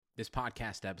This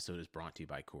podcast episode is brought to you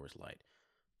by Coors Light.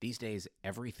 These days,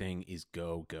 everything is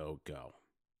go, go, go.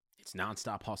 It's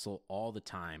nonstop hustle all the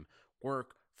time.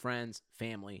 Work, friends,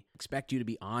 family expect you to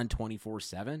be on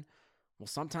 24/7. Well,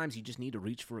 sometimes you just need to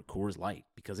reach for a Coors Light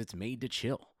because it's made to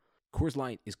chill. Coors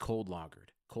Light is cold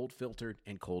lagered, cold filtered,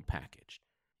 and cold packaged.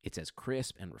 It's as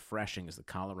crisp and refreshing as the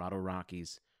Colorado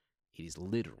Rockies. It is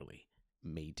literally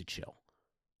made to chill.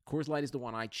 Coors Light is the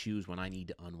one I choose when I need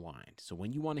to unwind. So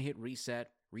when you want to hit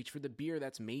reset, reach for the beer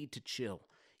that's made to chill.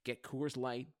 Get Coors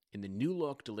Light in the new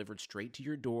look delivered straight to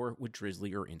your door with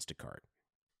Drizzly or Instacart.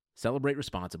 Celebrate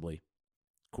responsibly.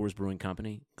 Coors Brewing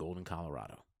Company, Golden,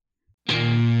 Colorado.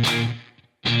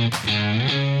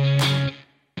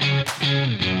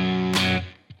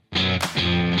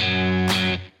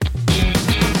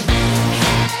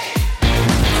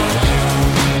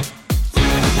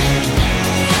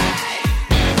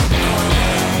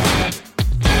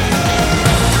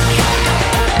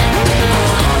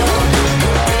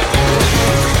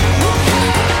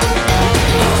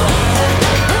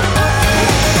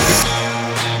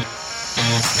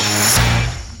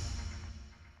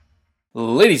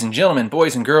 Ladies and gentlemen,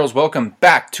 boys and girls, welcome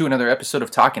back to another episode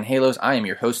of Talking Halos. I am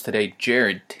your host today,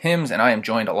 Jared Timms, and I am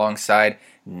joined alongside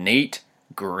Nate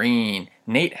Green.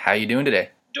 Nate, how you doing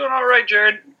today? Doing all right,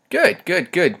 Jared.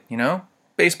 Good. You know,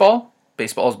 baseball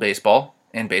is baseball,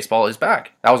 and baseball is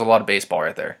back. That was a lot of baseball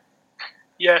right there.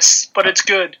 Yes, but it's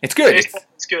good. It's good. Baseball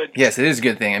is good. Yes, it is a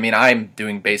good thing. I mean, I'm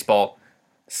doing baseball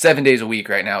 7 days a week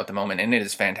right now at the moment, and it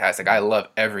is fantastic. I love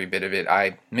every bit of it.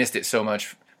 I missed it so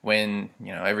much when,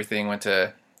 you know, everything went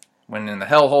in the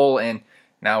hellhole, and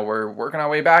now we're working our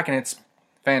way back, and it's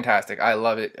fantastic. I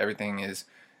love it. Everything is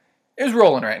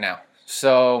rolling right now.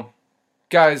 So,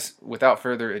 guys, without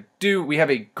further ado, we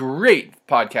have a great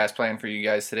podcast planned for you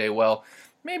guys today. Well,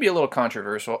 maybe a little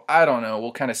controversial. I don't know.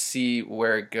 We'll kind of see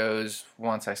where it goes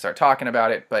once I start talking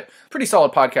about it, but pretty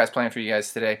solid podcast plan for you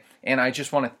guys today. And I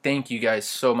just want to thank you guys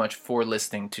so much for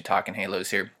listening to Talking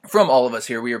Halos here. From all of us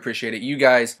here, we appreciate it. You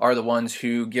guys are the ones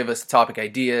who give us topic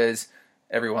ideas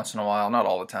every once in a while. Not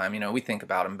all the time, you know, we think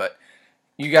about them, but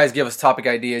you guys give us topic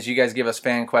ideas. You guys give us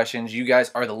fan questions. You guys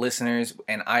are the listeners,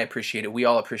 and I appreciate it. We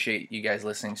all appreciate you guys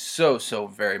listening so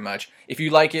very much. If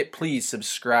you like it, please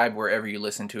subscribe wherever you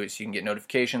listen to it so you can get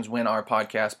notifications when our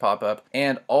podcasts pop up.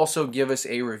 And also give us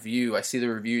a review. I see the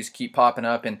reviews keep popping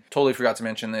up, and totally forgot to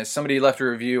mention this. Somebody left a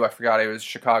review. I forgot it was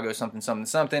Chicago something.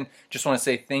 Just want to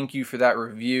say thank you for that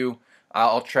review.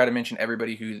 I'll try to mention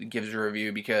everybody who gives a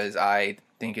review because I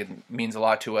think it means a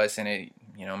lot to us, and it,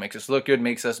 you know, makes us look good,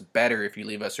 makes us better if you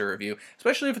leave us a review,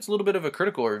 especially if it's a little bit of a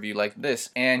critical review like this.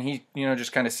 And he, you know,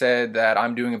 just kind of said that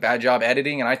I'm doing a bad job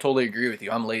editing, and I totally agree with you.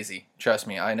 I'm lazy. Trust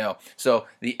me, I know. So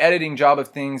the editing job of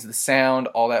things, the sound,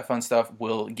 all that fun stuff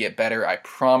will get better, I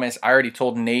promise. I already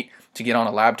told Nate to get on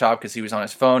a laptop because he was on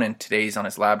his phone, and today's on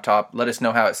his laptop. Let us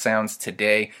know how it sounds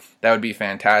today. That would be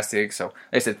fantastic. So like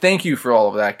I said, thank you for all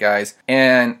of that, guys.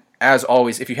 And as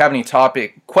always, if you have any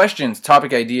topic questions,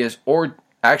 topic ideas, or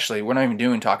actually, we're not even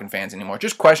doing Talking Fans anymore,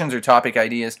 just questions or topic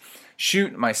ideas,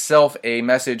 shoot myself a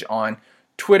message on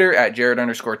Twitter at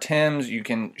Jared_Timms. You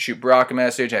can shoot Brock a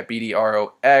message at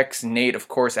BDROX. Nate, of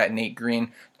course, at Nate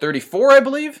Green 34, I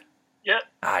believe. Yep.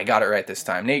 I got it right this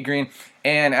time. Nate Green.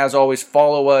 And as always,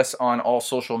 follow us on all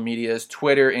social medias,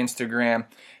 Twitter, Instagram,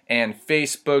 and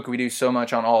Facebook. We do so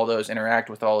much on all of those, interact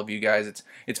with all of you guys.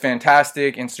 It's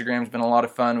fantastic. Instagram's been a lot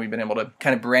of fun. We've been able to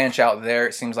kind of branch out there.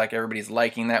 It seems like everybody's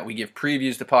liking that. We give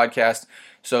previews to podcasts.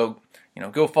 So, you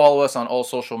know, go follow us on all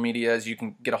social medias. You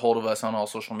can get a hold of us on all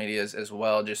social medias as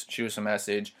well. Just shoot us a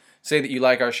message. Say that you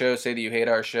like our show. Say that you hate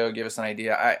our show. Give us an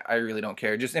idea. I really don't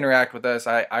care. Just interact with us.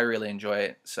 I really enjoy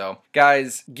it. So,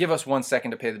 guys, give us 1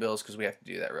 second to pay the bills because we have to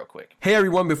do that real quick. Hey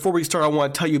everyone, before we start, I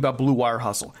want to tell you about Blue Wire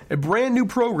Hustle, a brand new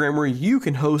program where you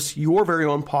can host your very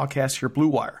own podcast here at Blue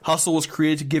Wire. Hustle was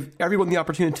created to give everyone the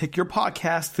opportunity to take your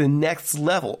podcast to the next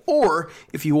level. Or,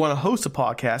 if you want to host a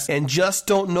podcast and just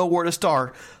don't know where to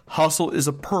start, Hustle is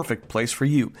a perfect place for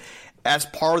you. As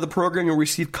part of the program, you'll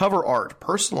receive cover art,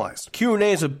 personalized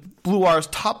Q&As of Blue Wire's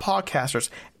top podcasters,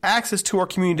 access to our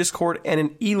community Discord, and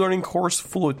an e-learning course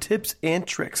full of tips and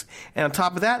tricks. And on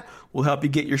top of that, we'll help you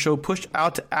get your show pushed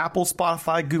out to Apple,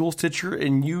 Spotify, Google, Stitcher,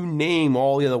 and you name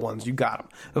all the other ones. You got them.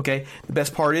 Okay? The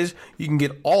best part is you can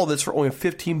get all of this for only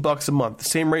 $15 a month, the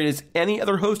same rate as any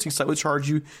other hosting site would charge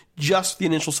you just for the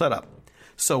initial setup.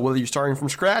 So whether you're starting from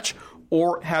scratch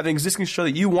or have an existing show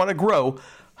that you want to grow,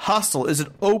 Hustle is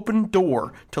an open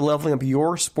door to leveling up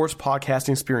your sports podcasting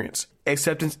experience.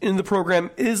 Acceptance in the program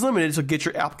is limited, so get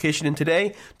your application in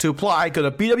today. To apply, go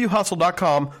to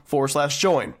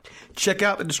bwhustle.com/join. Check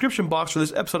out the description box for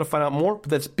this episode to find out more, but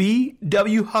that's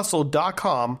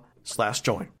bwhustle.com/join.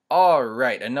 angels.com/join. All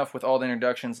right, enough with all the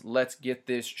introductions. Let's get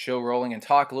this show rolling and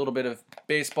talk a little bit of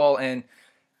baseball. And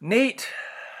Nate,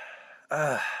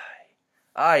 Did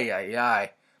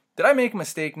I make a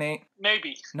mistake, Nate?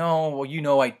 Maybe. No,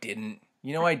 well, I didn't.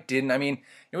 I mean,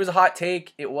 it was a hot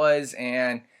take. It was,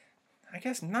 and I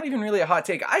guess not even really a hot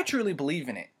take. I truly believe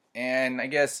in it. And I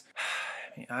guess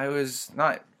I was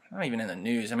not even in the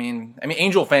news. I mean,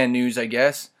 Angel fan news, I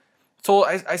guess.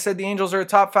 I said the Angels are a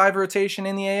top 5 rotation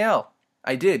in the AL.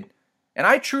 I did. And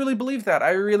I truly believe that. I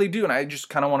really do. And I just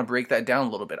kind of want to break that down a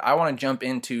little bit. I want to jump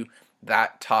into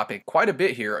that topic quite a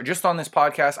bit here. Just on this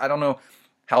podcast, I don't know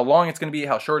how long it's going to be,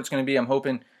 how short it's going to be. I'm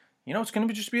hoping, it's going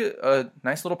to just be a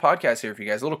nice little podcast here for you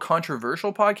guys. A little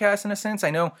controversial podcast in a sense.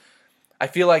 I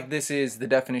feel like this is the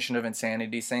definition of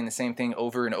insanity, saying the same thing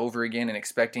over and over again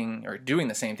and doing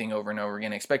the same thing over and over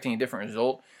again, expecting a different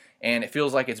result. And it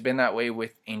feels like it's been that way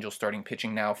with Angels starting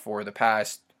pitching now for the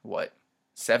past,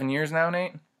 7 years now,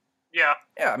 Nate? Yeah.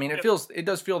 Yeah, I mean, it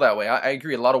does feel that way. I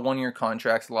agree. A lot of one-year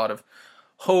contracts, a lot of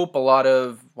hope, a lot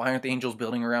of why aren't the Angels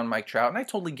building around Mike Trout? And I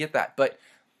totally get that. But,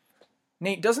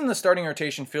 Nate, doesn't the starting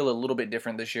rotation feel a little bit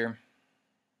different this year?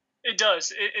 It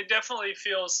does. It definitely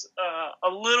feels a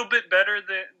little bit better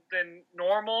than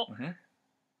normal. Mm-hmm.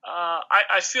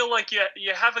 I feel like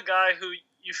you have a guy who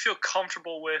you feel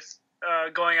comfortable with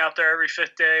going out there every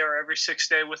 5th day or every 6th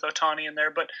day with Ohtani in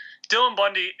there. But Dylan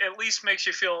Bundy at least makes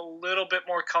you feel a little bit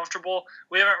more comfortable.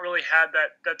 We haven't really had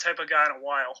that type of guy in a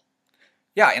while.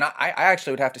 Yeah, and I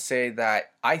actually would have to say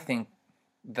that I think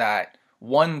that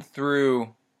 1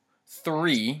 through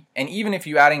 3, and even if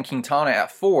you add in Quintana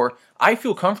at 4, I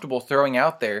feel comfortable throwing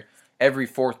out there every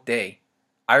 4th day.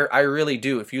 I really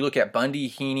do. If you look at Bundy,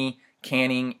 Heaney,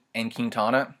 Canning, and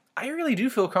Quintana, I really do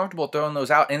feel comfortable throwing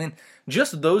those out. And then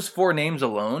just those 4 names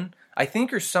alone, I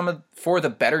think are some of 4 of the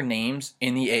better names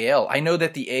in the AL. I know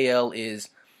that the AL is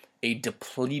a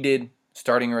depleted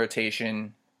starting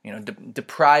rotation,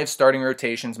 deprived starting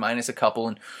rotations minus a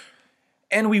couple.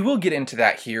 And we will get into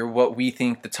that here, what we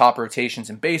think the top rotations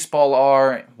in baseball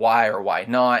are, why or why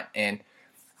not. And,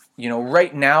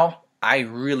 right now, I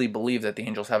really believe that the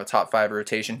Angels have a top 5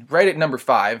 rotation right at number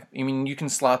 5. I mean, you can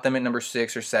slot them at number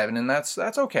 6 or 7, and that's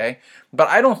okay. But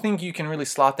I don't think you can really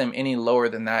slot them any lower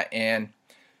than that. And,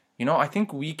 I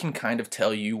think we can kind of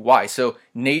tell you why. So,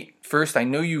 Nate, first, I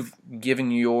know you've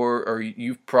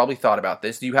you've probably thought about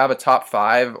this. Do you have a top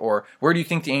 5, or where do you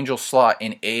think the Angels slot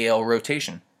in AL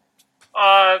rotation?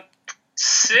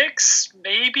 6,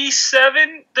 maybe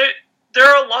 7. There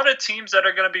are a lot of teams that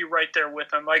are going to be right there with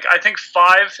them. Like, I think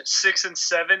 5, 6, and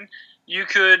 7, you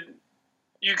could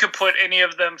put any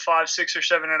of them 5, 6, or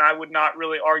 7, and I would not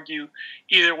really argue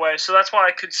either way. So that's why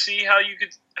I could see how you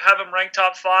could have them ranked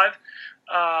top 5.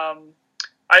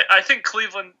 I think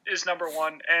Cleveland is number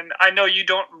 1, and I know you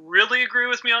don't really agree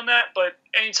with me on that, but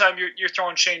anytime you're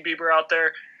throwing Shane Bieber out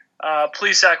there,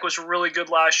 Plesac was really good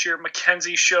last year.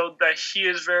 McKenzie showed that he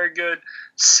is very good.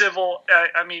 Civil,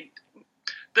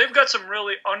 they've got some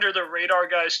really under-the-radar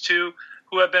guys, too,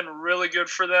 who have been really good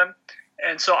for them.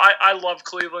 And so I love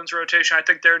Cleveland's rotation. I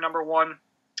think they're number 1.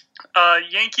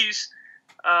 Yankees,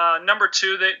 number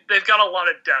 2, they've got a lot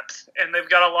of depth, and they've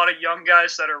got a lot of young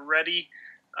guys that are ready.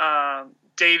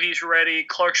 Davies ready.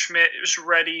 Clark Schmidt is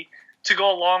ready to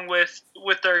go along with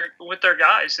their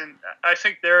guys. And I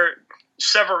think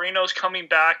Severino's coming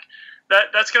back.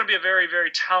 That's going to be a very,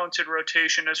 very talented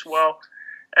rotation as well.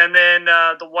 And then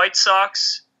the White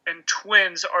Sox and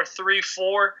Twins are 3,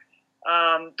 4.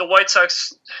 The White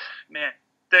Sox, man,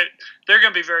 they're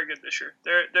going to be very good this year.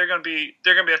 They're going to be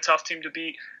a tough team to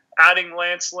beat. Adding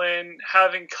Lance Lynn,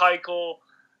 having Keuchel,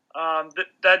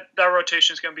 that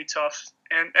rotation is going to be tough,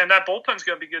 and that bullpen's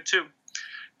going to be good too.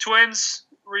 Twins,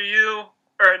 Maeda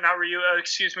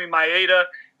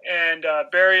and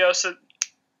Barrios.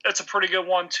 That's a pretty good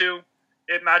one too.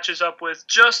 It matches up with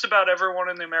just about everyone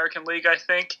in the American League, I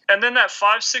think. And then that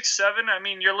 5, 6, 7, I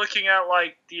mean, you're looking at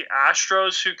like the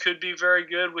Astros, who could be very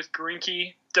good with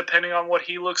Greinke, depending on what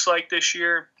he looks like this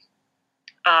year.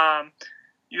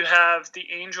 You have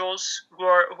the Angels, who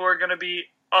are going to be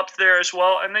up there as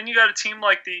well. And then you got a team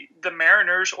like the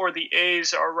Mariners or the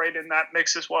A's are right in that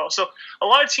mix as well. So a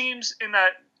lot of teams in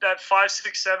that 5,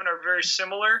 6, 7 are very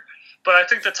similar, but I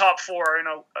think the top 4 are in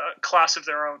a class of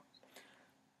their own.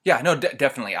 Yeah, no,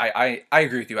 definitely. I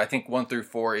agree with you. I think 1 through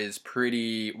 4 is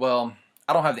pretty, well,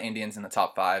 I don't have the Indians in the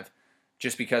top 5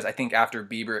 just because I think after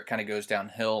Bieber it kind of goes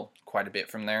downhill quite a bit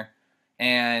from there.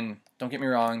 And don't get me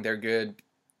wrong, they're good.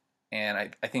 And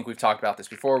I think we've talked about this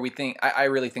before. I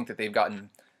really think that they've gotten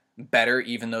better,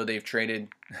 even though they've traded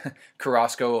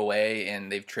Carrasco away and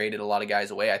they've traded a lot of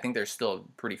guys away. I think they're still a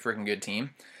pretty freaking good team.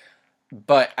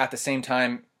 But at the same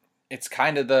time, it's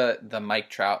kind of the Mike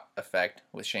Trout effect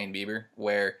with Shane Bieber,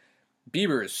 where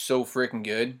Bieber is so freaking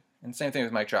good, and same thing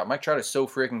with Mike Trout. Mike Trout is so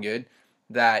freaking good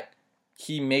that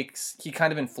he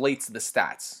kind of inflates the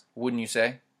stats, wouldn't you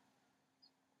say?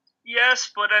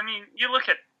 Yes, but I mean, you look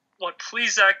at what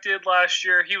Plesac did last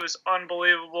year. He was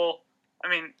unbelievable. I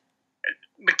mean,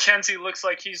 McKenzie looks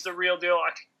like he's the real deal.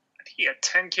 I think he had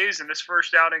 10 Ks in his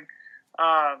first outing.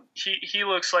 He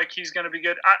looks like he's going to be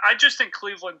good. I just think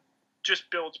Cleveland just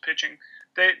builds pitching.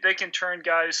 They can turn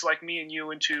guys like me and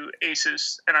you into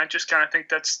aces, and I just kind of think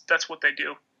that's what they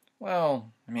do.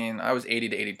 Well, I mean, I was 80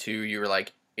 to 82. You were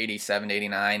like 87 to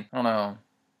 89. I don't know.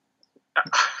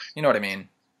 You know what I mean?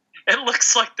 It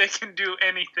looks like they can do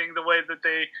anything the way that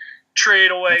they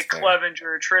trade away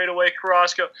Clevenger, trade away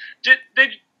Carrasco.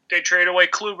 They trade away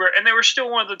Kluber, and they were still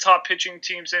one of the top pitching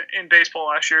teams in baseball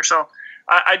last year. So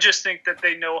I just think that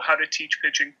they know how to teach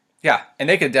pitching. Yeah, and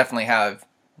they could definitely have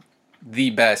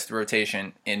the best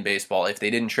rotation in baseball if they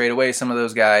didn't trade away some of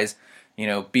those guys. You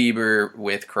know, Bieber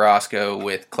with Carrasco,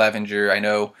 with Clevenger. I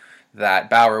know that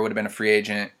Bauer would have been a free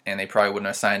agent, and they probably wouldn't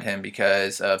have signed him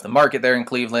because of the market there in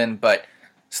Cleveland. But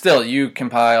still, you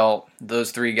compile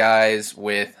those three guys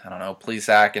with, I don't know,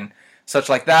 Plesac and such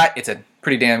like that, it's a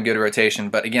pretty damn good rotation.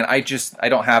 But again, I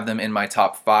don't have them in my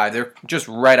top 5. They're just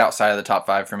right outside of the top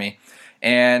 5 for me.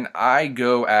 And I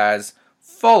go as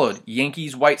followed: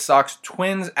 Yankees, White Sox,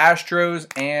 Twins, Astros,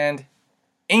 and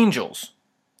Angels.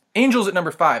 Angels at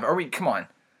number 5. Come on.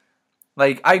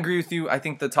 Like, I agree with you. I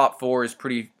think the top 4 is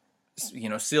pretty,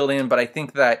 sealed in, but I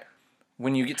think that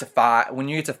when you get to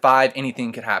 5,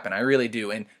 anything could happen. I really do.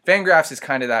 And Fangraphs is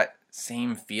kind of that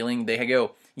same feeling. They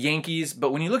go Yankees,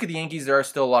 but when you look at the Yankees, there are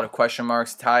still a lot of question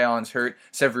marks. Taillon's hurt.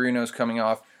 Severino's coming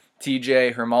off.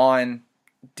 TJ Herman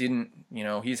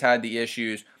he's had the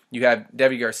issues. You have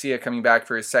Devi Garcia coming back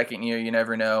for his second year. You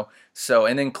never know. So,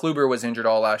 and then Kluber was injured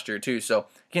all last year too. So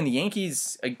again, the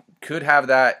Yankees could have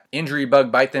that injury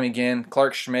bug bite them again.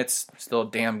 Clark Schmidt's still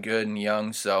damn good and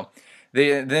young. So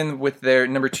then with their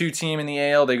number 2 team in the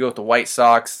AL, they go with the White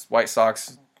Sox. White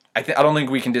Sox, I don't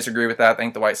think we can disagree with that. I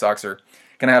think the White Sox are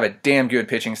going to have a damn good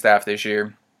pitching staff this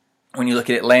year. When you look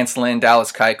at it, Lance Lynn,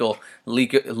 Dallas Keuchel,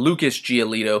 Lucas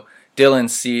Giolito, Dylan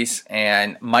Cease,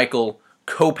 and Michael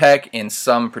Kopech in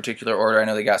some particular order. I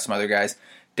know they got some other guys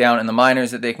down in the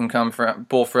minors that they can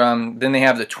pull from. Then they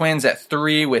have the Twins at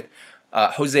 3 with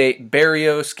Jose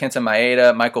Barrios, Kenta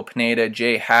Maeda, Michael Pineda,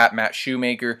 Jay Happ, Matt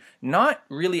Shoemaker. Not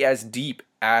really as deep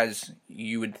as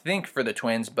you would think for the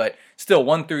Twins, but still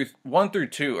 1 through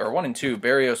 2, or 1 and 2,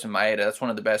 Barrios and Maeda. That's one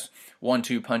of the best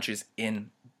 1-2 punches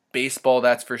in baseball,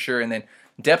 that's for sure. And then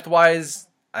depth-wise,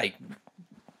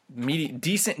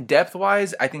 decent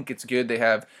depth-wise, I think it's good. They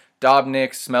have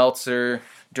Dobnik, Smeltzer,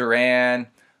 Duran.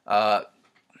 I'm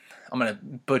going to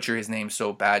butcher his name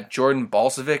so bad. Jordan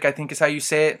Balcevic, I think is how you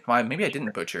say it. Well, maybe I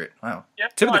didn't butcher it. Wow.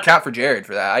 Yep, tip of the cap for Jared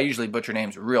for that. I usually butcher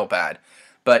names real bad.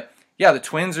 But yeah, the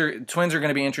Twins are going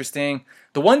to be interesting.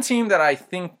 The one team that I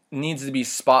think needs to be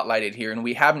spotlighted here, and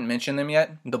we haven't mentioned them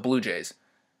yet, the Blue Jays.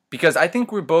 Because I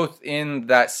think we're both in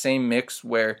that same mix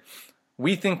where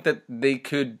we think that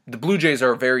the Blue Jays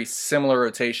are a very similar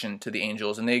rotation to the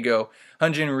Angels, and they go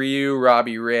Hyun-Jin Ryu,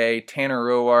 Robbie Ray, Tanner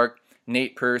Roark,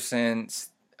 Nate Person,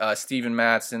 Steven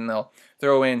Matson. They'll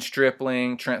throw in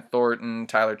Stripling, Trent Thornton,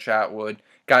 Tyler Chatwood,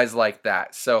 guys like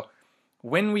that. So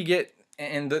when we get,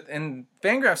 and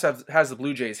Fangraphs has the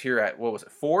Blue Jays here at,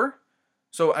 4?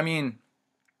 So I mean,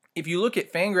 if you look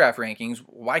at Fangraph rankings,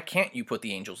 why can't you put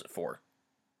the Angels at 4?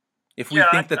 If we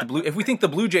think the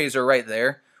Blue Jays are right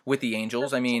there with the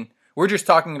Angels, I mean, we're just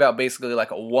talking about basically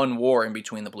like a one war in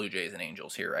between the Blue Jays and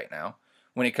Angels here right now.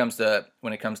 When it comes to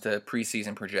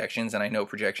preseason projections, and I know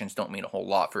projections don't mean a whole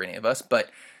lot for any of us, but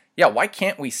yeah, why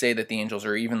can't we say that the Angels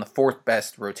are even the 4th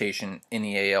best rotation in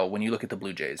the AL when you look at the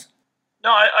Blue Jays? No,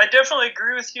 I definitely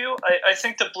agree with you. I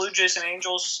think the Blue Jays and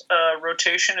Angels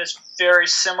rotation is very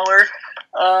similar.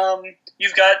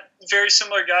 You've got very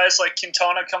similar guys like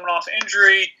Quintana coming off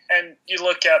injury, and you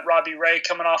look at Robbie Ray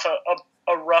coming off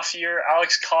a rough year.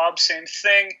 Alex Cobb, same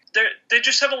thing. They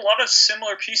just have a lot of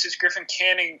similar pieces. Griffin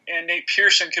Canning and Nate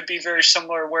Pearson could be very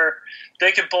similar, where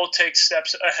they could both take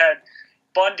steps ahead.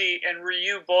 Bundy and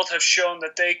Ryu both have shown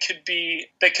that they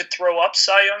could throw up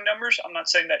Cy Young numbers. I'm not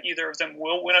saying that either of them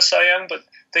will win a Cy Young, but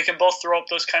they can both throw up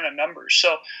those kind of numbers.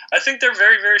 So I think they're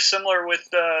very, very similar with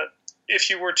if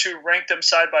you were to rank them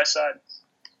side by side.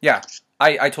 Yeah,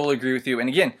 I totally agree with you. And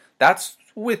again, that's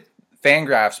with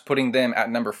Fangraphs putting them at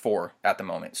number 4 at the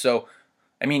moment. So,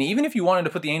 I mean, even if you wanted to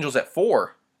put the Angels at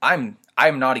 4, I'm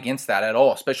not against that at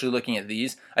all, especially looking at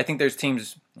these. I think there's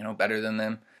teams, better than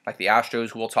them, like the Astros,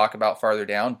 who we'll talk about farther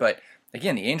down. But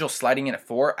again, the Angels sliding in at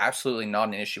 4, absolutely not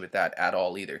an issue with that at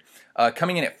all either.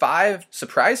 Coming in at 5,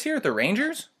 surprise here, the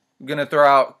Rangers. I'm going to throw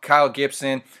out Kyle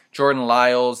Gibson, Jordan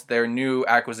Lyles, their new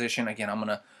acquisition. Again, I'm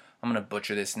gonna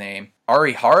butcher this name.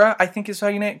 Arihara, I think is how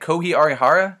you name it. Kohei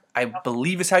Arihara, I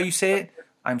believe is how you say it.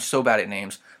 I'm so bad at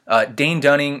names. Dane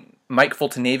Dunning, Mike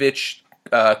Fultonevich,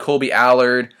 Colby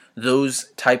Allard,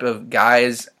 those type of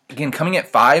guys. Again, coming at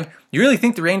 5. You really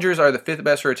think the Rangers are the 5th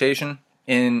best rotation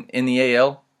in the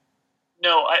AL?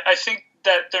 No, I think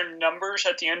that their numbers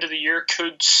at the end of the year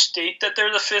could state that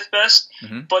they're the 5th best,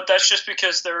 but that's just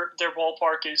because their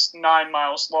ballpark is 9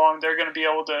 miles long. They're going to be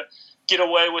able to get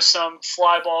away with some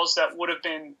fly balls that would have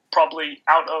been probably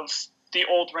out of the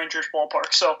old Rangers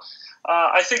ballpark. So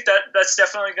I think that's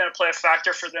definitely going to play a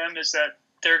factor for them, is that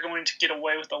they're going to get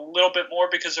away with a little bit more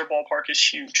because their ballpark is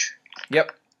huge.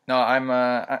 Yep. No,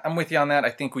 I'm with you on that. I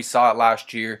think we saw it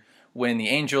last year when the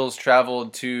Angels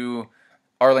traveled to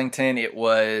Arlington. It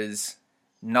was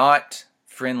not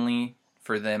friendly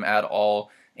for them at all.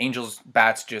 Angels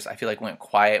bats just, I feel like, went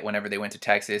quiet whenever they went to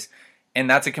Texas. And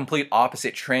that's a complete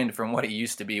opposite trend from what it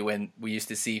used to be when we used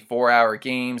to see 4-hour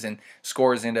games and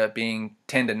scores end up being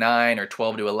 10-9 or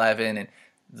 12-11. And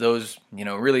those,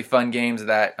 really fun games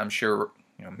that I'm sure,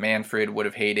 Manfred would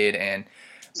have hated and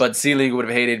Bud Selig would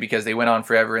have hated because they went on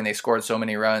forever and they scored so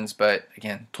many runs. But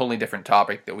again, totally different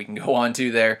topic that we can go on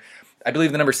to there. I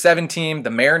believe the number 7 team, the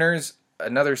Mariners,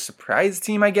 another surprise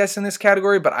team, I guess, in this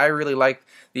category, but I really like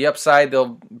the upside.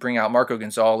 They'll bring out Marco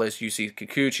Gonzalez, Yusei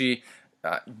Kikuchi,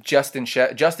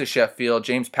 Justice Sheffield,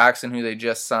 James Paxton, who they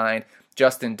just signed,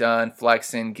 Justin Dunn,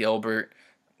 Flexen, Gilbert.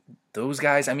 Those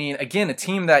guys, I mean, again, a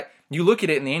team that you look at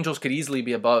it and the Angels could easily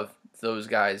be above those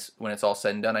guys when it's all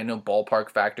said and done. I know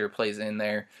ballpark factor plays in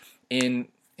there in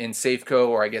Safeco,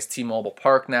 or I guess T-Mobile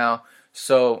Park now.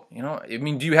 So, I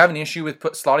mean, do you have an issue with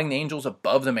slotting the Angels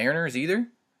above the Mariners either?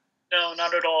 No,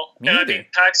 not at all. Me and either. I mean,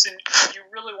 Paxton, you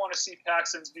really want to see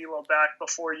Paxton's velo back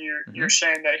before you're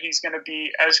saying that he's going to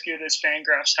be as good as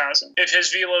Fangraphs has him. If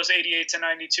his velo is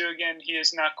 88-92 again, he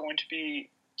is not going to be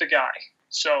the guy.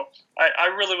 So I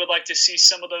really would like to see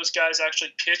some of those guys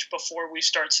actually pitch before we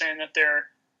start saying that they're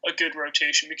a good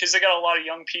rotation, because they got a lot of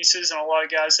young pieces and a lot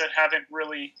of guys that haven't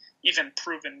really even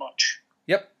proven much.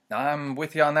 Yep, I'm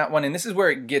with you on that one. And this is where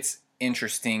it gets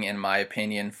interesting, in my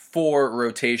opinion, for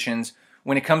rotations.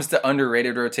 When it comes to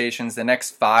underrated rotations, the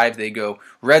next 5, they go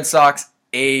Red Sox,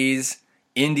 A's,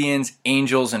 Indians,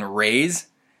 Angels, and Rays.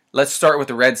 Let's start with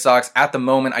the Red Sox. At the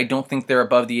moment, I don't think they're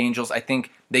above the Angels. I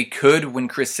think they could when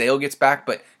Chris Sale gets back,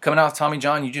 but coming out of Tommy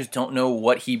John, you just don't know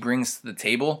what he brings to the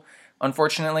table,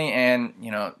 unfortunately. And,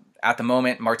 at the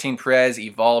moment, Martin Perez,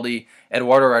 Evaldi,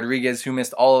 Eduardo Rodriguez, who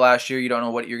missed all of last year, you don't know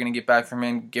what you're going to get back from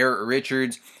him. Garrett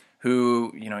Richards,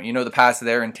 who, the past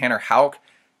there, and Tanner Houck.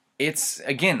 It's,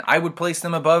 again, I would place the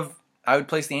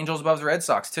Angels above the Red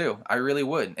Sox too. I really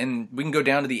would. And we can go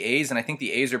down to the A's, and I think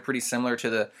the A's are pretty similar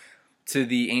to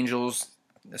the Angels,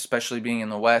 especially being in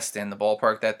the West and the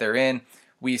ballpark that they're in.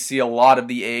 We see a lot of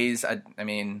the A's. I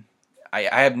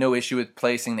have no issue with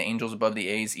placing the Angels above the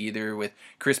A's either, with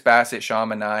Chris Bassett, Sean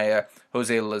Manaea,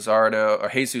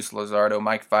 Jesus Luzardo,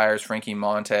 Mike Fiers, Frankie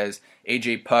Montez,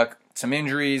 AJ Puck. Some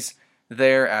injuries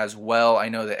there as well. I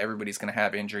know that everybody's going to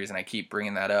have injuries, and I keep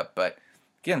bringing that up, but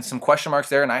again, some question marks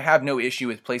there, and I have no issue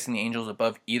with placing the Angels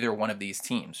above either one of these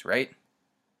teams, right?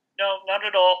 No, not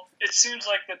at all. It seems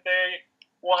like that they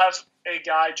will have a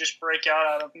guy just break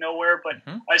out of nowhere, but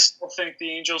I still think the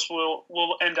Angels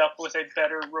will end up with a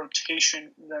better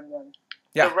rotation than them.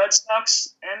 Yeah. The Red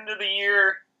Sox, end of the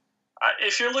year,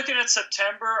 if you're looking at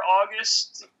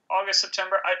August,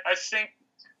 September, I think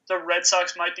the Red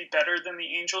Sox might be better than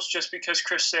the Angels just because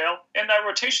Chris Sale, and that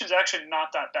rotation is actually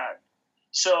not that bad.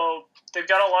 So they've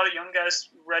got a lot of young guys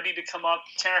ready to come up.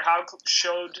 Tanner Houck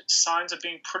showed signs of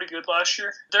being pretty good last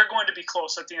year. They're going to be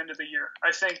close at the end of the year.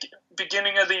 I think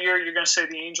beginning of the year, you're going to say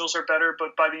the Angels are better,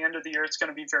 but by the end of the year, it's going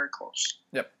to be very close.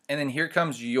 Yep. And then here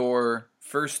comes your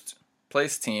first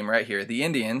place team right here, the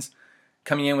Indians,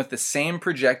 coming in with the same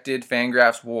projected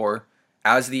Fangraphs WAR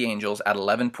as the Angels at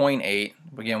 11.8.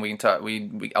 Again, we can talk.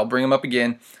 I'll bring them up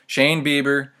again. Shane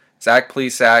Bieber, Zach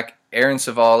Plesac, Aaron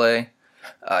Savale,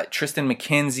 Tristan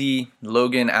McKenzie,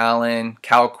 Logan Allen,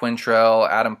 Cal Quintrell,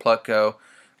 Adam Plutko.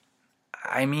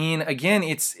 I mean, again,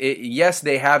 yes,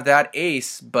 they have that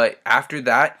ace, but after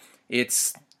that,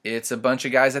 it's a bunch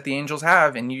of guys that the Angels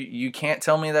have, and you can't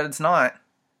tell me that it's not.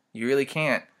 You really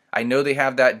can't. I know they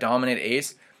have that dominant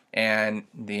ace, and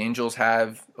the Angels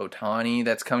have Ohtani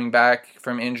that's coming back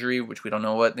from injury, which we don't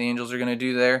know what the Angels are going to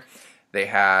do there. They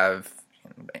have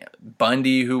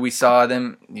Bundy, who we saw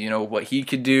them, what he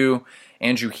could do.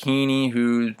 Andrew Heaney,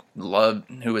 who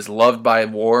is loved by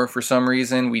WAR for some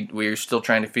reason. We're still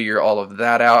trying to figure all of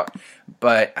that out.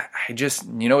 But I just,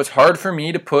 it's hard for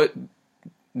me to put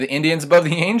the Indians above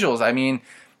the Angels. I mean,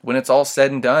 when it's all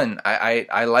said and done,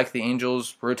 I like the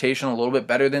Angels' rotation a little bit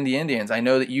better than the Indians. I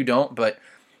know that you don't, but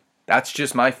that's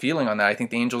just my feeling on that. I think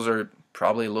the Angels are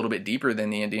probably a little bit deeper than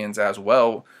the Indians as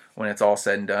well when it's all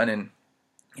said and done. And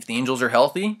if the Angels are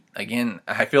healthy, again,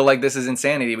 I feel like this is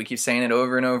insanity. We keep saying it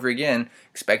over and over again,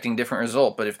 expecting different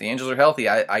result. But if the Angels are healthy,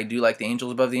 I do like the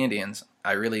Angels above the Indians.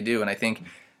 I really do. And I think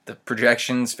the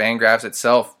projections, Fangraphs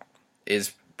itself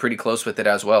is pretty close with it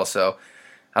as well. So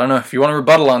I don't know if you want to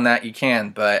rebuttal on that, you can.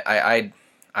 But I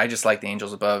just like the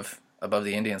Angels above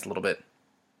the Indians a little bit.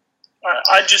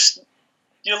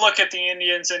 You look at the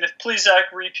Indians, and if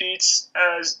Plesac repeats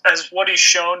as what he's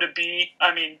shown to be,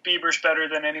 I mean, Bieber's better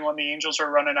than anyone the Angels are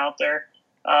running out there.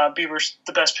 Bieber's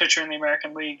the best pitcher in the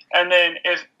American League. And then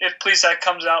if Plesac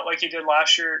comes out like he did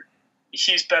last year,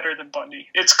 he's better than Bundy.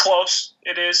 It's close,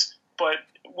 it is, but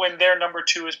when their number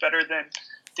 2 is better than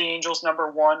the Angels'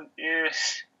 number 1,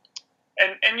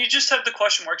 and you just have the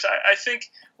question marks. I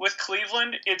think with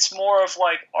Cleveland, it's more of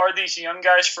like, are these young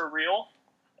guys for real?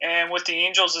 And with the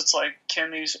Angels, it's like, can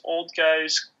these old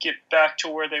guys get back to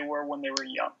where they were when they were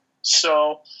young?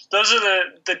 So those are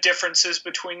the differences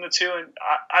between the two, and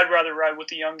I'd rather ride with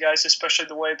the young guys, especially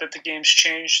the way that the game's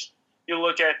changed. You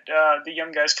look at the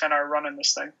young guys kind of are running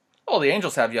this thing. Oh, the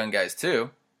Angels have young guys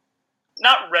too.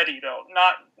 Not ready, though.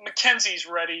 McKenzie's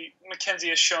ready. McKenzie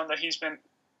has shown that he's been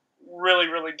really,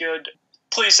 really good.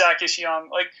 Plesac is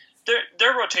young. Like,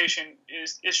 their rotation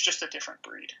is just a different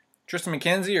breed. Tristan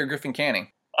McKenzie or Griffin Canning?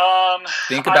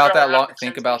 Think I'd about rather that long. have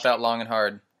Think McKenzie. about that long and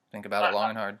hard. Think about it long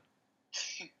and hard.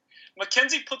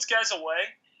 McKenzie puts guys away,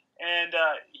 and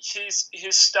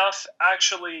his stuff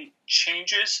actually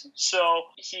changes. So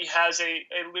he has a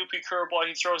loopy curveball.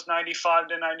 He throws 95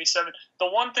 to 97. The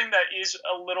one thing that is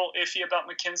a little iffy about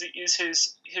McKenzie is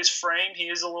his frame. He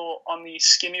is a little on the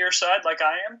skinnier side, like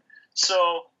I am.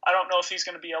 So I don't know if he's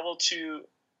going to be able to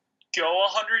go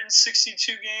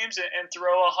 162 games and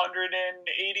throw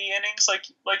 180 innings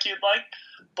like you'd like.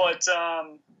 But,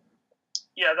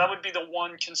 yeah, that would be the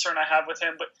one concern I have with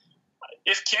him. But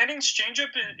if Canning's changeup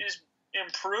is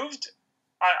improved,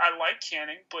 I like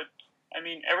Canning. But, I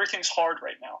mean, everything's hard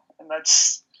right now. And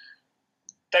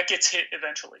that gets hit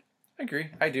eventually. I agree.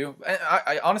 I do.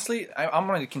 I honestly, I'm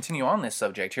going to continue on this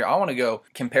subject here. I want to go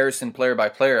comparison player by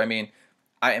player. I mean,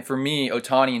 for me,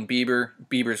 Ohtani and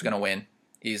Bieber's going to win.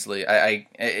 Easily.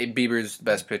 Bieber's the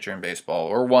best pitcher in baseball,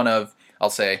 or one of,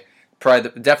 I'll say,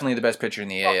 definitely the best pitcher in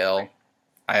the AL.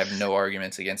 I have no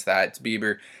arguments against that. It's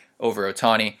Bieber over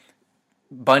Ohtani.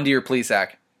 Bundy or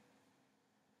Plesac?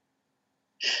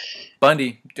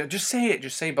 Bundy. Just say it.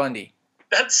 Just say Bundy.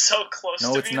 That's so close.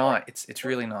 No, to it's me. not. It's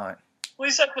really not.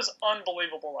 Plesac was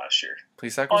unbelievable last year.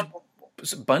 Plesac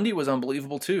was. Bundy was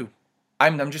unbelievable too.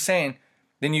 I'm just saying.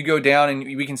 Then you go down and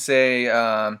we can say.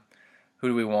 Who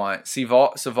do we want?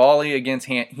 Savali against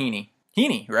Heaney.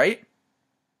 Heaney, right?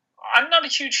 I'm not a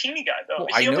huge Heaney guy, though.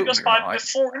 Well, he only goes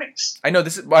 4 innings. I know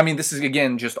this is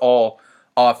again just all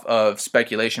off of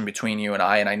speculation between you and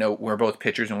I know we're both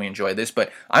pitchers and we enjoy this,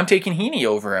 but I'm taking Heaney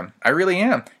over him. I really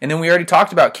am. And then we already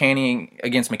talked about Canning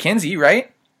against McKenzie,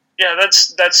 right? Yeah,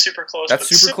 that's super close. That's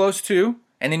super close too.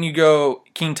 And then you go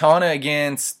Quintana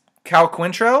against Cal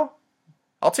Quintrell.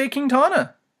 I'll take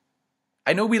Quintana.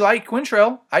 I know we like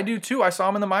Quintrell. I do too. I saw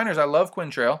him in the minors. I love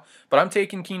Quintrell, but I'm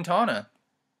taking Quintana.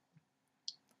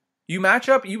 If you match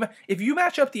up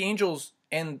the Angels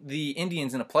and the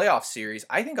Indians in a playoff series,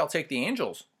 I think I'll take the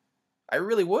Angels. I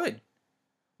really would.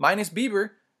 Minus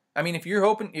Bieber. I mean, if you're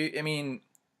hoping,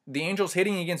 the Angels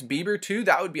hitting against Bieber too,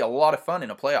 that would be a lot of fun in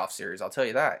a playoff series. I'll tell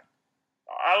you that.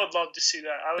 I would love to see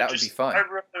that. That would be fun. I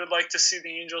really would like to see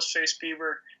the Angels face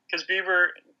Bieber, because Bieber,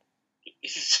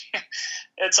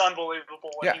 it's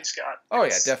unbelievable what he's got. Oh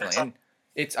yeah, definitely.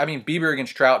 And Bieber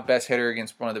against Trout, best hitter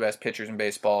against one of the best pitchers in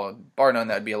baseball. Bar none,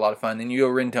 that would be a lot of fun. Then you go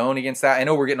Rendon against that. I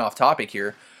know we're getting off topic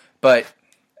here, but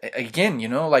again,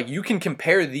 you can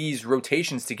compare these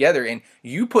rotations together, and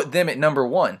you put them at number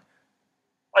 1.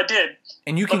 I did.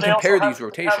 And you can compare these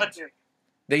rotations.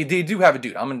 They do have a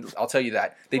dude. I'll tell you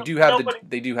that. They do have the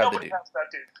dude. Nobody has that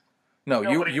dude. No,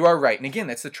 you are right. And again,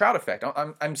 that's the Trout effect.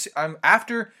 I'm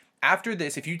after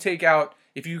this, if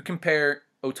you compare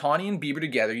Ohtani and Bieber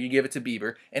together, you give it to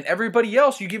Bieber, and everybody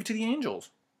else you give to the Angels.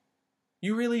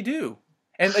 You really do.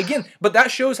 And again, but that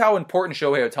shows how important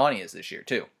Shohei Ohtani is this year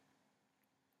too.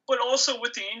 But also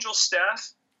with the Angels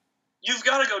staff, you've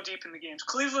got to go deep in the games.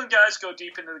 Cleveland guys go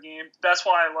deep into the game. That's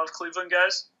why I love Cleveland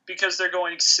guys, because they're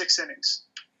going 6 innings.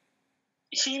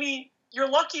 Heaney, you're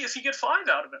lucky if you get 5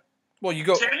 out of him. Well, you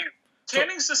go.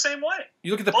 Tanning's the same way.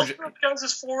 You look at the both of those guys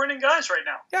as 4-inning guys right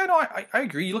now. Yeah, no, I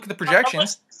agree. You look at the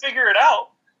projections. Figure it out.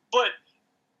 But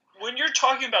when you're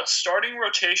talking about starting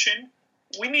rotation,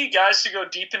 we need guys to go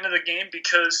deep into the game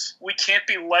because we can't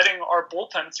be letting our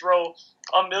bullpen throw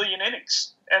 1 million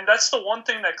innings. And that's the one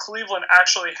thing that Cleveland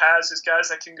actually has is guys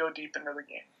that can go deep into the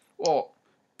game. Well,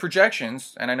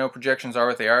 projections, and I know projections are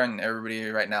what they are, and everybody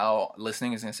right now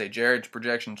listening is going to say, Jared,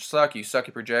 projections suck. You suck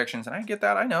at projections. And I get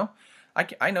that. I know.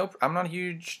 I know. I'm not a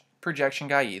huge projection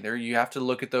guy either. You have to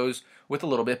look at those with a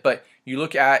little bit. But you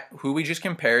look at who we just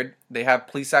compared. They have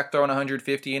Plesac throwing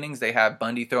 150 innings. They have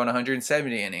Bundy throwing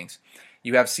 170 innings.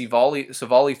 You have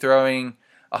Savali throwing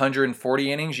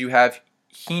 140 innings. You have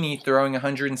Heaney throwing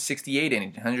 168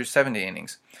 innings, 170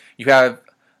 innings. You have,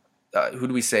 who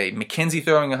do we say? McKenzie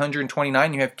throwing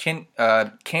 129. You have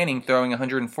Canning throwing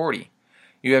 140.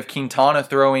 You have Quintana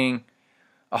throwing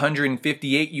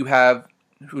 158. You have,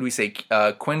 who do we say?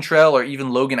 Quintrell or even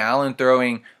Logan Allen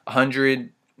throwing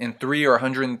 103 or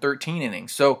 113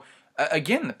 innings. So,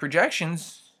 again, the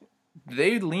projections,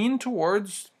 they lean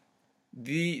towards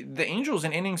the Angels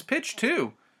in innings pitched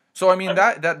too. So I mean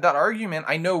that argument,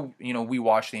 I know, we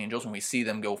watch the Angels and we see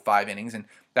them go 5 innings, and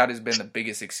that has been the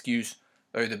biggest excuse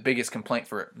or the biggest complaint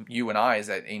for you and I is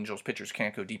that Angels pitchers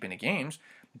can't go deep into games.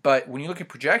 But when you look at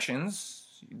projections,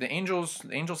 the Angels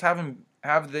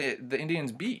have the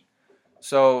Indians beat.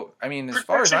 So I mean, as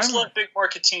far as I'm, let big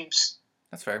market teams.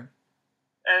 That's fair.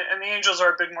 And the Angels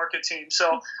are a big market team.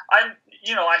 So I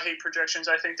hate projections.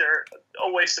 I think they're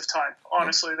a waste of time.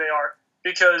 Honestly, they are,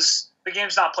 because the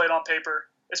game's not played on paper.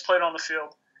 It's played on the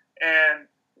field. And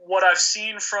what I've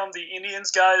seen from the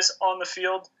Indians guys on the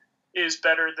field is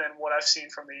better than what I've seen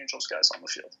from the Angels guys on the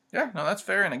field. Yeah, no, that's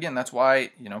fair. And again, that's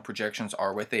why, projections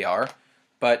are what they are.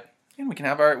 But we can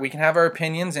have our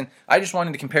opinions, and I just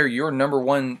wanted to compare your number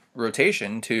 1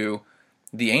 rotation to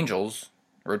the Angels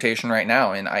rotation right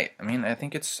now, and I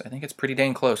think it's pretty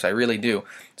dang close. I really do.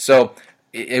 So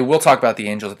we'll talk about the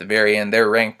Angels at the very end. They're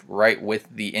ranked right with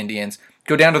the Indians.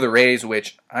 Go down to the Rays,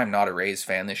 which I'm not a Rays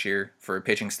fan this year for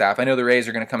pitching staff. I know the Rays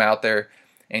are going to come out there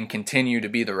and continue to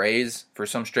be the Rays. For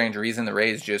some strange reason, the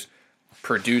Rays just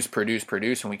produce,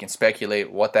 and we can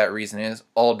speculate what that reason is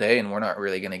all day, and we're not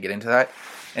really going to get into that.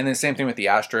 And then same thing with the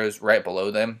Astros right below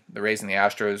them. The Rays and the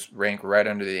Astros rank right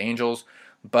under the Angels.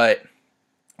 But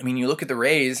I mean, you look at the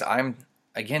Rays, I'll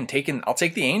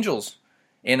take the Angels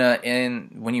in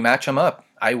when you match them up.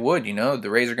 I would, the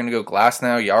Rays are going to go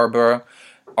Glasnow, Yarborough,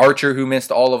 Archer, who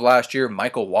missed all of last year,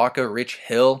 Michael Wacha, Rich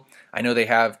Hill. I know they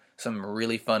have some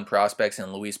really fun prospects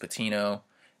in Luis Patino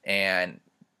and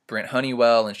Brent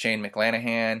Honeywell and Shane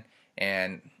McClanahan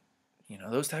and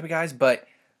those type of guys. But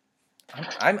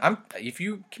I'm if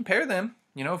you compare them,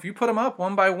 if you put them up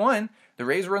one by one, the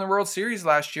Rays were in the World Series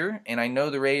last year, and I know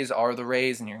the Rays are the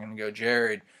Rays, and you're going to go,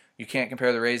 Jared, you can't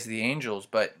compare the Rays to the Angels,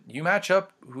 but you match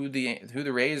up who the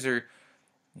Rays are,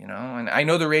 and I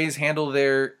know the Rays handle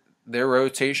their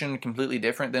rotation completely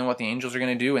different than what the Angels are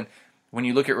going to do, and when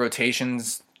you look at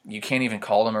rotations, you can't even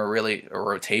call them a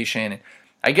rotation.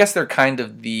 I guess they're kind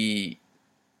of the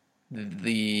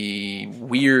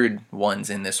weird ones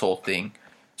in this whole thing.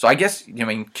 So I guess,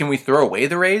 can we throw away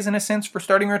the Rays in a sense for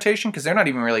starting rotation? Because they're not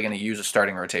even really going to use a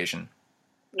starting rotation.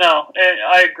 No, and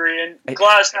I agree. And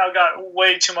Glasnow got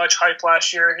way too much hype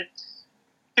last year.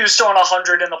 He was throwing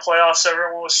 100 in the playoffs.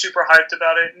 Everyone was super hyped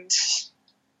about it. And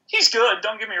he's good,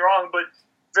 don't get me wrong, but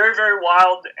very, very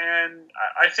wild. And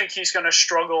I think he's going to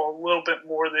struggle a little bit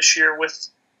more this year with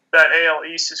that AL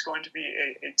East is going to be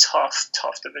a tough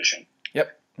division.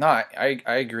 Yep. No, I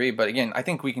agree, but again, I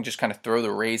think we can just kind of throw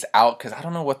the Rays out because I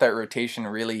don't know what that rotation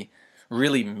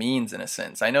really means in a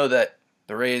sense. I know that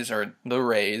the Rays are the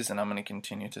Rays, and I'm going to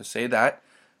continue to say that,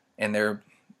 and they're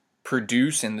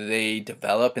produce and they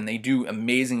develop and they do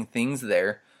amazing things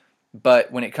there,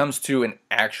 but when it comes to an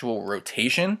actual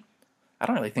rotation, I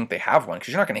don't really think they have one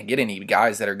because you're not going to get any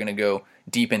guys that are going to go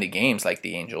deep into games like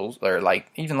the Angels or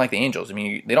even like the Angels. I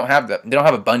mean, they don't have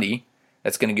a Bundy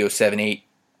that's going to go 7-8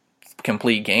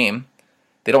 complete game.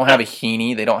 They don't have a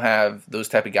Heaney. They don't have those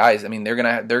type of guys. I mean, they're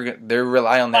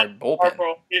rely on their bullpen.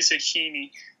 Harper is a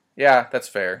Heaney. Yeah, that's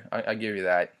fair. I give you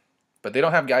that. But they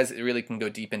don't have guys that really can go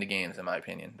deep into games, in my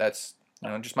opinion. That's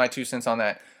just my 2 cents on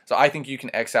that. So I think you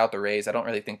can X out the Rays. I don't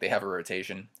really think they have a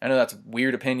rotation. I know that's a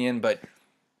weird opinion, but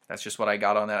that's just what I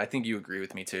got on that. I think you agree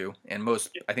with me too, and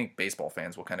I think baseball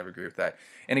fans will kind of agree with that.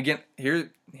 And again, here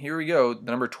we go.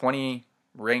 The number 20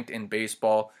 ranked in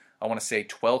baseball. I want to say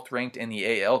 12th ranked in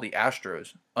the AL, the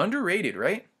Astros. Underrated,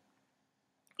 right?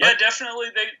 Yeah, definitely.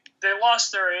 They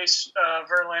lost their ace,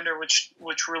 Verlander, which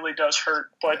really does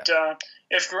hurt. But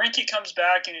if Greinke comes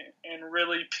back and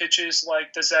really pitches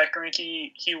like the Zach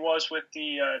Greinke he was with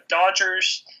the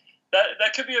Dodgers,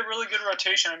 that could be a really good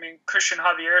rotation. I mean, Christian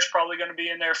Javier is probably going to be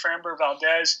in there. Framber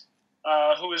Valdez,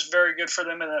 who was very good for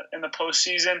them in the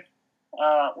postseason.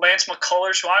 Lance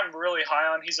McCullers, who I'm really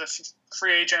high on. He's a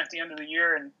free agent at the end of the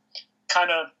year, and kind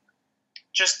of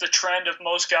just the trend of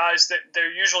most guys that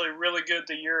they're usually really good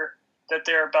the year that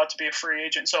they're about to be a free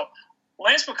agent. So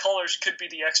Lance McCullers could be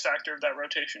the X factor of that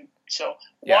rotation. So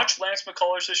watch Lance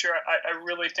McCullers this year. I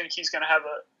really think he's going to have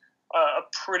a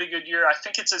pretty good year. I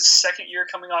think it's his second year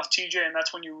coming off TJ, and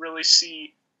that's when you really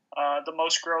see the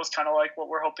most growth, kind of like what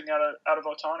we're hoping out of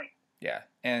Ohtani. Yeah,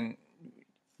 and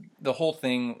the whole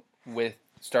thing with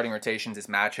starting rotations is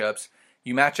matchups.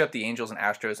 You match up the Angels and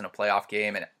Astros in a playoff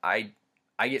game, and I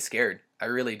get scared. I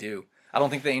really do. I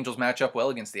don't think the Angels match up well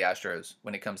against the Astros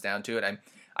when it comes down to it.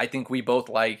 I think we both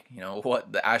like,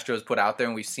 what the Astros put out there,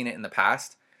 and we've seen it in the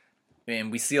past.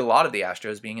 And we see a lot of the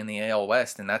Astros being in the AL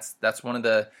West, and that's one of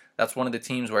the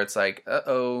teams where it's like,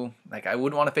 like I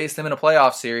wouldn't want to face them in a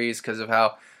playoff series because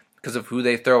of who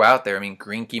they throw out there. I mean,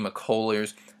 Greinke,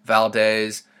 McCullers,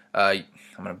 Valdez. I'm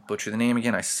gonna butcher the name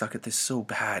again. I suck at this so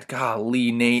bad.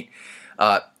 Golly, Nate.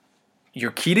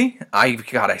 Urquidy?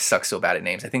 I suck so bad at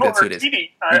names. I think that's who it is.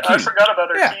 I forgot about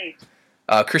Urquidy.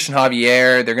 Yeah. Christian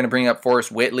Javier. They're going to bring up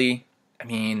Forrest Whitley. I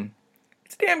mean,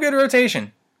 it's a damn good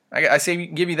rotation. I say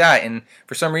give you that. And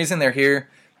for some reason, they're here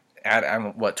at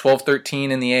 12,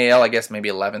 13 in the AL. I guess maybe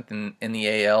 11th in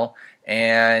the AL.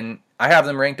 And I have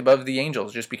them ranked above the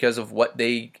Angels just because of what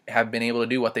they have been able to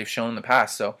do, what they've shown in the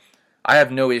past. So I have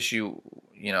no issue.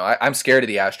 I'm scared of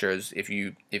the Astros if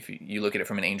you look at it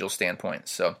from an Angels standpoint.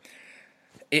 So.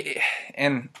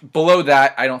 And below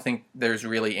that, I don't think there's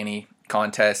really any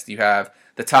contest. You have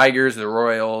the Tigers, the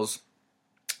Royals,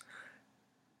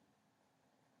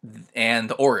 and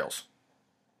the Orioles.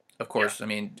 Of course, I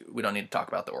mean, we don't need to talk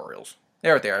about the Orioles.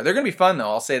 They're what they are. They're going to be fun, though.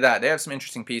 I'll say that. They have some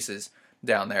interesting pieces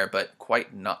down there, but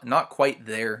not quite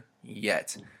there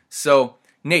yet. So,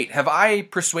 Nate, have I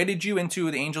persuaded you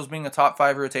into the Angels being a top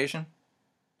 5 rotation?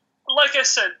 Like I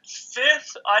said,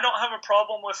 5th, I don't have a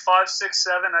problem with 5, 6,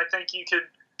 7. I think you could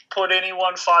put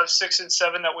anyone 5, 6, and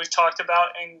 7 that we've talked about,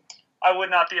 and I would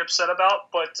not be upset about.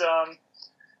 But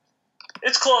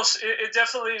it's close. It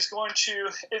definitely is going to.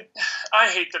 I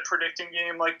hate the predicting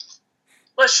game. Like,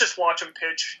 let's just watch them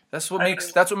pitch. That's what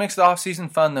makes the off season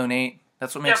fun, though, Nate.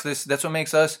 That's what makes this. That's what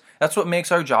makes us. That's what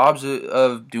makes our jobs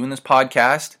of doing this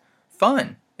podcast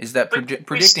fun. Is that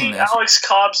predicting this? Alex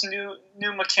Cobb's new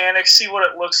mechanics. See what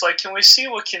it looks like. Can we see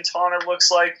what Quintana looks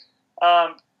like?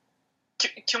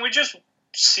 Can we just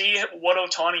see what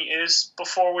Ohtani is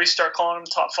before we start calling him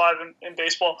top 5 in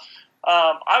baseball?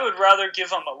 I would rather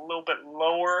give him a little bit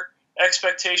lower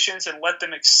expectations and let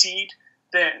them exceed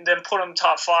than put him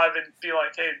top 5 and be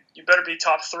like, hey, you better be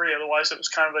top 3, otherwise it was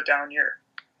kind of a down year.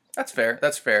 That's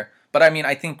fair. But I mean,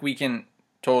 I think we can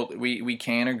we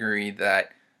can agree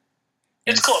that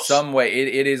it's in close. Some way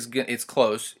it's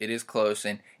close. It is close,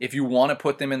 and if you want to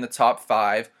put them in the top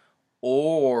 5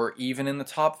 or even in the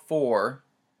top 4,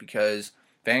 because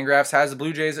Fangraphs has the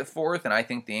Blue Jays at 4th, and I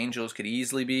think the Angels could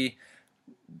easily be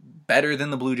better than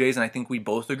the Blue Jays, and I think we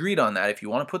both agreed on that. If you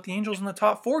want to put the Angels in the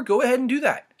top 4, go ahead and do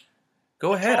that.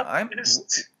 Go ahead.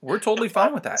 We're totally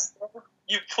fine with that.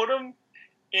 You put them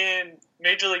in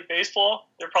Major League Baseball,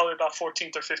 they're probably about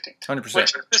 14th or 15th.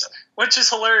 100%. Which is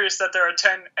hilarious that there are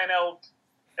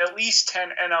at least 10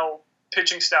 NL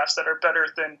pitching staffs that are better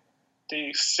than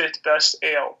the 5th best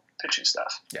AL pitching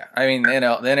staff. Yeah, I mean, the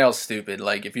NL's stupid.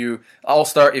 Like, if you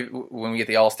when we get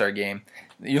the All-Star game,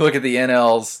 you look at the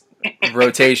NL's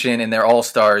rotation and their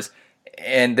All-Stars,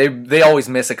 and they always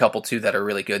miss a couple, too, that are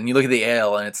really good. And you look at the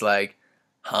AL, and it's like,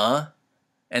 huh?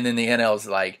 And then the NL's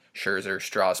like Scherzer,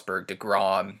 Strasburg,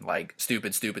 DeGrom, like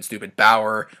stupid.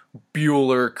 Bauer,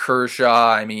 Bueller, Kershaw.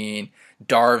 I mean,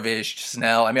 Darvish,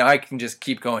 Snell. I mean, I can just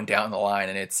keep going down the line,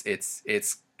 and it's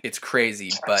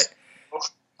crazy. But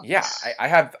yeah, I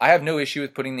have no issue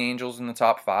with putting the Angels in the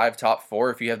top 5, top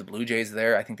 4. If you have the Blue Jays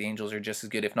there, I think the Angels are just as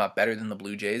good, if not better, than the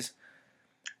Blue Jays.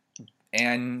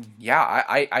 And yeah,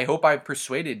 I hope I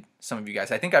persuaded some of you guys.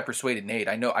 I think I persuaded Nate.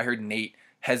 I heard Nate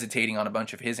hesitating on a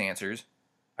bunch of his answers.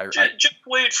 Just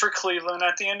wait for Cleveland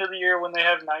at the end of the year when they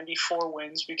have 94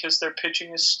 wins because their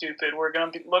pitching is stupid. We're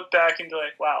going to look back and be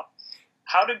like, wow,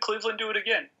 how did Cleveland do it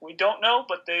again? We don't know,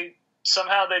 but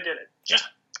somehow they did it.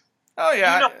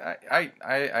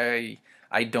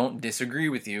 I don't disagree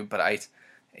with you, but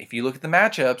if you look at the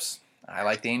matchups, I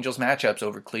like the Angels matchups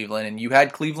over Cleveland, and you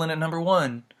had Cleveland at number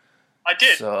 1. I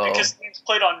did, because the teams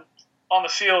played on on the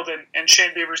field, and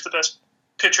Shane Bieber's the best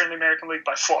pitcher in the American League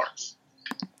by far.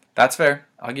 That's fair.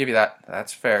 I'll give you that.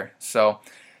 That's fair. So,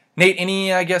 Nate,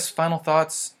 any, I guess, final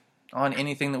thoughts on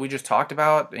anything that we just talked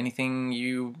about? Anything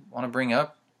you want to bring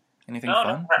up? Anything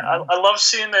fun? No. I love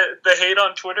seeing the hate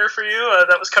on Twitter for you.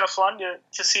 That was kind of fun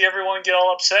to see everyone get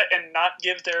all upset and not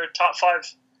give their top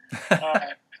 5.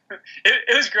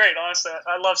 It was great, honestly.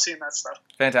 I love seeing that stuff.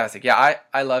 Fantastic. Yeah,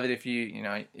 I love it. If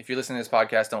you listen to this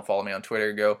podcast, don't follow me on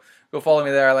Twitter. Go follow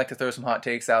me there. I like to throw some hot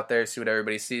takes out there, see what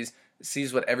everybody sees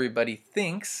what everybody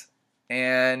thinks,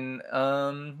 and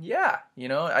I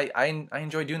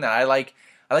enjoy doing that. I like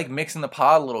mixing the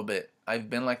pod a little bit. I've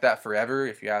been like that forever.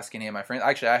 If you ask any of my friends,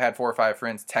 actually, I had 4 or 5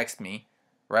 friends text me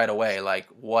right away, like,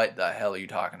 "What the hell are you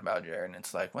talking about, Jared?" And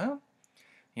it's like, well,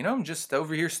 I'm just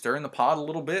over here stirring the pot a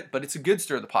little bit, but it's a good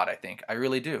stir of the pot, I think. I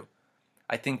really do.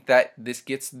 I think that this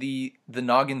gets the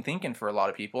noggin thinking for a lot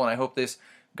of people, and I hope this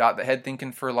got the head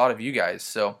thinking for a lot of you guys.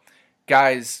 So,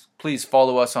 guys, please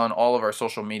follow us on all of our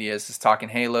social medias. It's Talking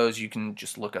Halos. You can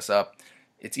just look us up.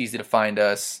 It's easy to find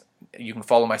us. You can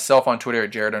follow myself on Twitter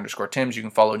at Jared_Tims. You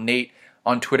can follow Nate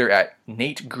on Twitter at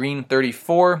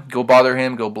NateGreen34. Go bother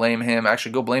him. Go blame him.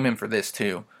 Actually, go blame him for this,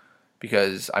 too.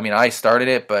 Because, I started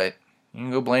it, but you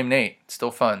can go blame Nate. It's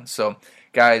still fun. So,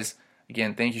 guys,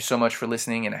 again, thank you so much for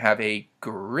listening, and have a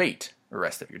great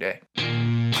rest of your day.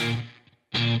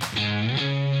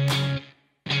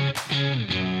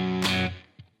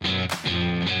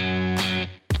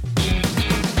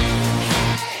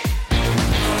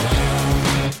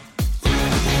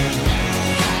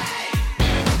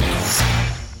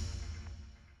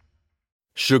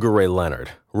 Sugar Ray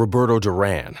Leonard, Roberto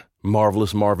Duran,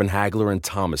 Marvelous Marvin Hagler, and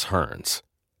Thomas Hearns.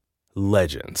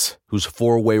 Legends, whose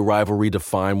 4-way rivalry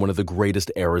defined one of the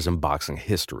greatest eras in boxing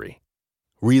history.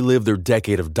 Relive their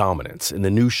decade of dominance in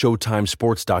the new Showtime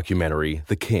sports documentary,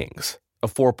 The Kings, a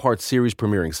 4-part series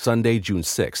premiering Sunday, June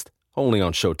 6th, only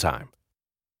on Showtime.